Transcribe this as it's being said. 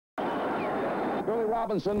Billy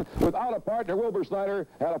Robinson, without a partner, Wilbur Snyder,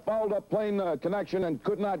 had a fouled-up plane connection and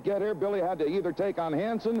could not get here. Billy had to either take on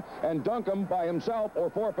Hansen and Duncum by himself or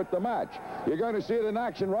forfeit the match. You're going to see it in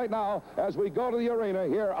action right now as we go to the arena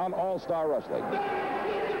here on All-Star Wrestling.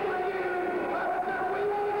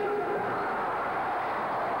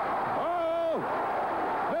 Oh,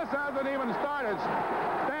 this hasn't even started.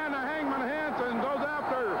 Stan the Hangman Hansen goes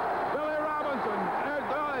after Billy Robinson. There's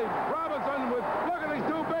Billy Robinson with, look at these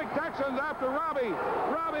two big Texans after Robbie.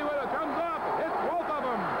 Robbie when it comes up, hits both of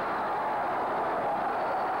them.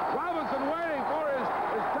 Robinson waiting for his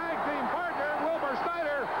tag team partner, Wilbur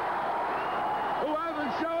Snyder, who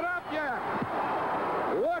hasn't showed up yet.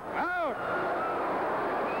 Look out.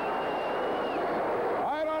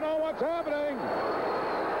 I don't know what's happening.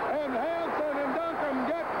 And Hansen and Duncum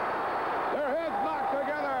get their heads knocked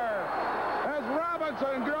together as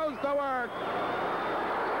Robinson goes to work.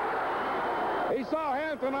 He saw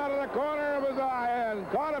Hansen out of the corner of his eye and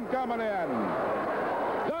caught him coming in.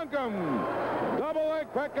 Duncum, double leg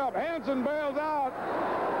pickup. Hansen bails out.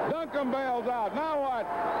 Duncum bails out. Now what?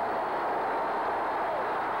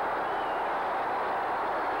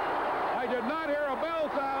 I did not hear a bell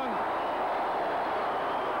sound.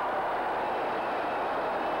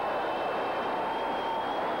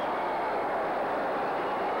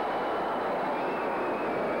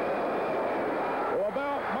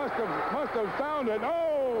 Must have sounded.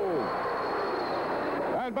 Oh!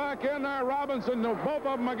 And back in there, Robinson, both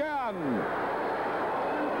of them again.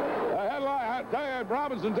 The headline, I tell you,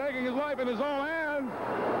 Robinson taking his life in his own hand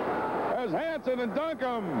as Hansen and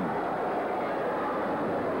Duncum.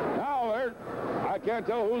 Now, I can't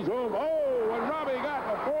tell who's whom. Oh, and Robbie got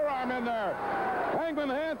the forearm in there. Hangman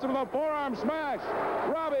Hansen with a forearm smash.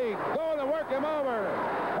 Robbie going to work him over.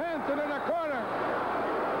 Hansen in the corner.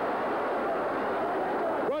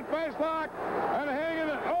 Face lock and hanging.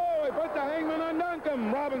 Oh, he put the Hangman on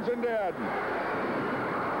Duncum. Robinson did.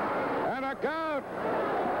 And a count.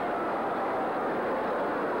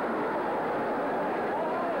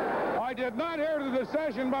 I did not hear the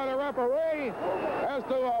decision by the referee as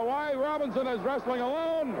to why Robinson is wrestling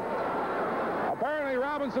alone. Apparently,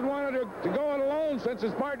 Robinson wanted to go it alone since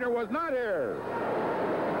his partner was not here.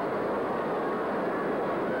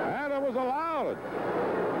 And it was allowed.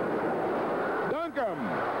 Duncum.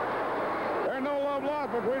 There's no love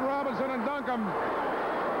lost between Robinson and Duncum.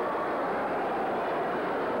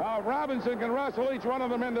 Robinson can wrestle each one of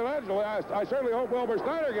them individually. I certainly hope Wilbur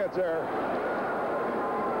Snyder gets there.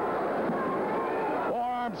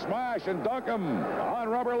 Forearm smash and Duncum on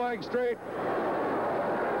rubber leg straight.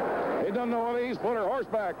 He doesn't know whether he's foot or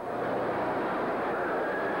horseback.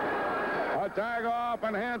 A tag off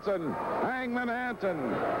and Hansen. Hangman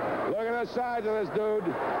Hansen. Look at the size of this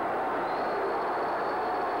dude.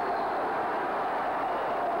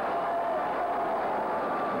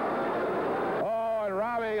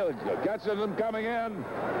 Catches them coming in.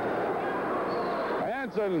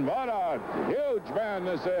 Hansen, what a huge man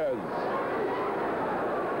this is.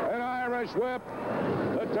 An Irish whip.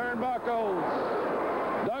 The turnbuckles.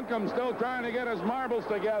 Duncum still trying to get his marbles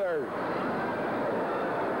together.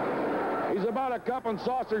 He's about a cup and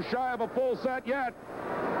saucer shy of a full set yet.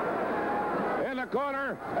 In the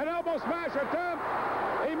corner, an elbow smash attempt.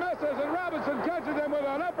 He misses, and Robinson catches him with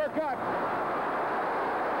an uppercut.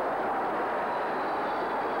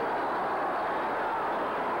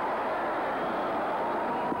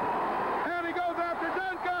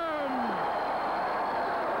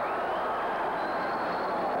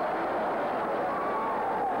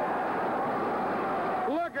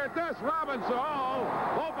 This Robinson,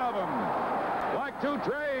 both of them, like two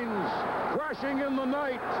trains crashing in the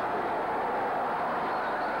night.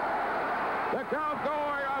 The count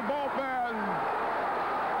going on both men.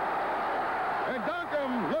 And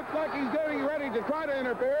Duncum looks like he's getting ready to try to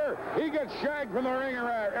interfere. He gets shagged from the ring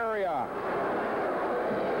area.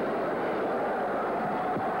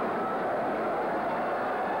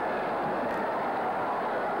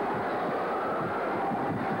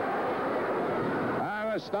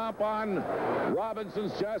 Stomp on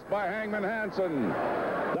Robinson's chest by Hangman Hansen.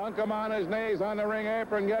 Duncum on his knees on the ring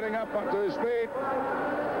apron, getting up to his feet.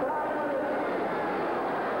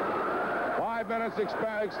 5 minutes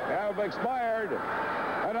have expired.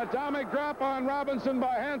 An atomic drop on Robinson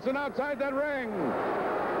by Hansen outside that ring.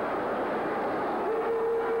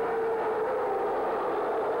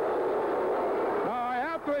 Now, I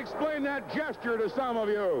have to explain that gesture to some of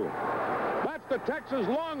you. That's the Texas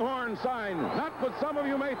Longhorn sign, not what some of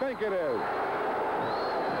you may think it is.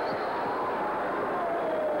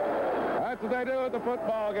 That's what they do at the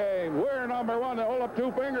football game. We're number one. They hold up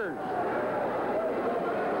 2 fingers.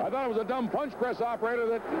 A thought it was a dumb punch press operator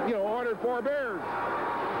that, you know, ordered 4 beers.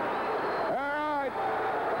 All right.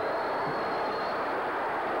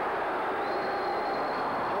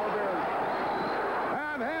 4 beers.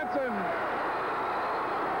 And Hansen.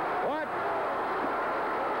 What?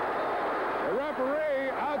 The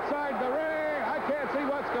referee outside the ring. I can't see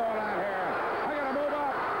what's going on here. I got to move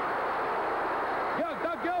up.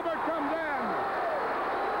 Gilbert comes in.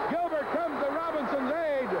 Gilbert comes to Robinson's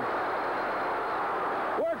aid.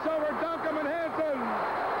 Works over Duncum and Hansen.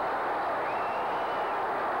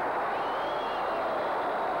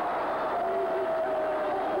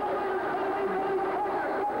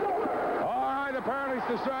 All right, apparently it's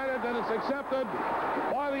decided that it's accepted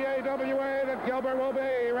by the AWA that Gilbert will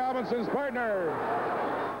be Robinson's partner.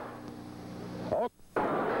 Oh,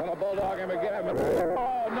 gonna bulldog him again.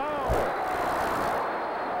 Oh, no!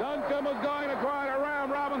 Duncum is going to try to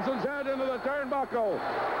ram Robinson's head into the turnbuckle.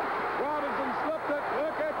 Robinson slipped it.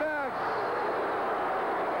 Look at this.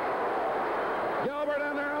 Gilbert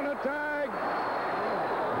in there on the tag.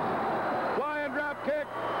 Flying drop kick.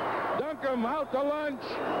 Duncum out to lunch.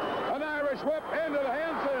 An Irish whip into the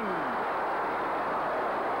Hansen.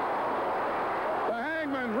 The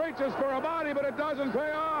Hangman reaches for a body, but it doesn't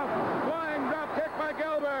pay off. Flying drop kick by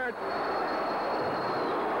Gilbert.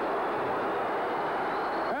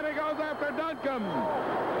 And he goes after Duncum.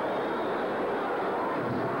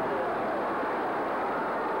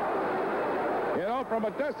 You know, from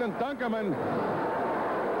a distance, Duncum and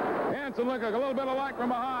Hansen look a little bit alike from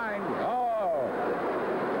behind. Oh.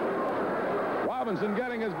 Robinson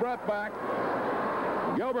getting his breath back.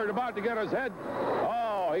 Gilbert about to get his head.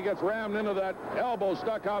 Oh, he gets rammed into that elbow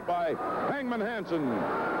stuck out by Hangman Hansen.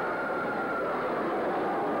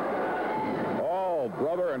 Oh,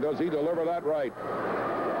 brother, and does he deliver that right?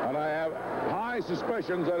 And I have high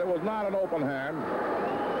suspicions that it was not an open hand.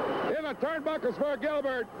 In the turnbuckles for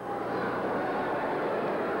Gilbert.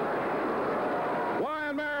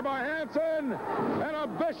 Lion mare by Hansen, and a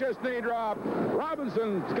vicious knee drop.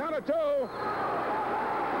 Robinson's got it too.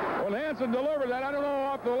 When Hansen delivered that, I don't know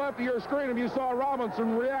off to the left of your screen if you saw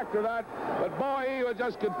Robinson react to that, but boy, he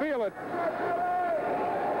just could feel it.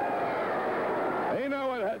 He knew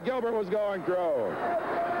what Gilbert was going through.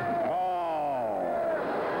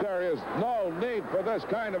 Oh, there is no need for this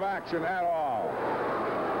kind of action at all.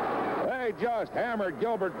 They just hammered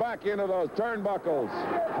Gilbert back into those turnbuckles.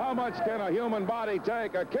 How much can a human body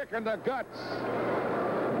take? A kick in the guts.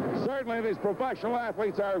 Certainly these professional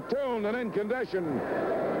athletes are tuned and in condition.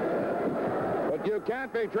 But you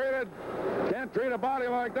can't treat a body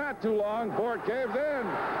like that too long before it caves in.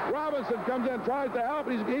 Robinson comes in, tries to help.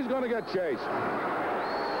 He's going to get chased.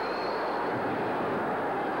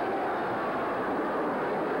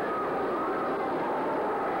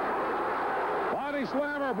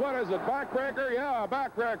 Slammer, what is it? Backbreaker? Yeah,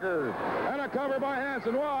 backbreaker. And a cover by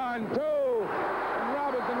Hansen. 1, 2. And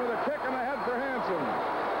Robinson with a kick in the head for Hansen.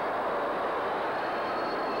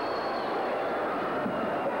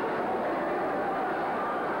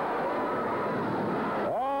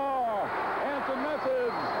 Oh, Hansen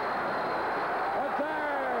misses. A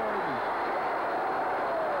tag.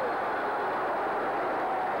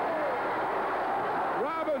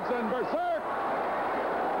 Robinson, berserk.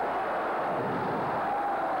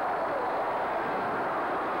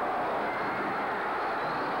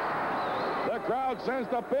 Crowd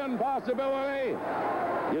sensed a pin possibility.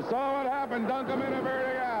 You saw what happened. Duncum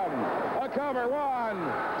interfered again. A cover. 1,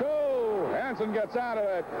 2. Hansen gets out of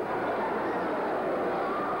it.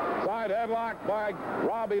 Side headlock by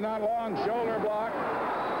Robbie, not long. Shoulder block.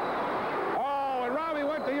 Oh, and Robbie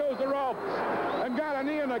went to use the ropes and got a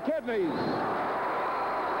knee in the kidneys.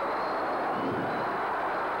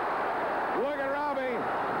 Look at Robbie.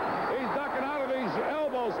 He's ducking out of these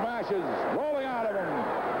elbow smashes, rolling out of them.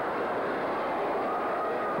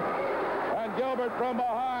 Gilbert from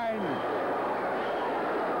behind.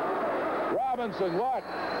 Robinson, what?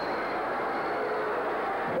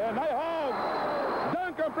 And they hold.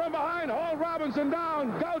 Duncum from behind. Hold Robinson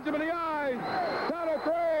down. Gouge him in the eyes. Count of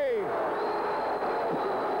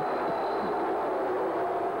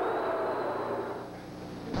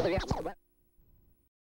 3.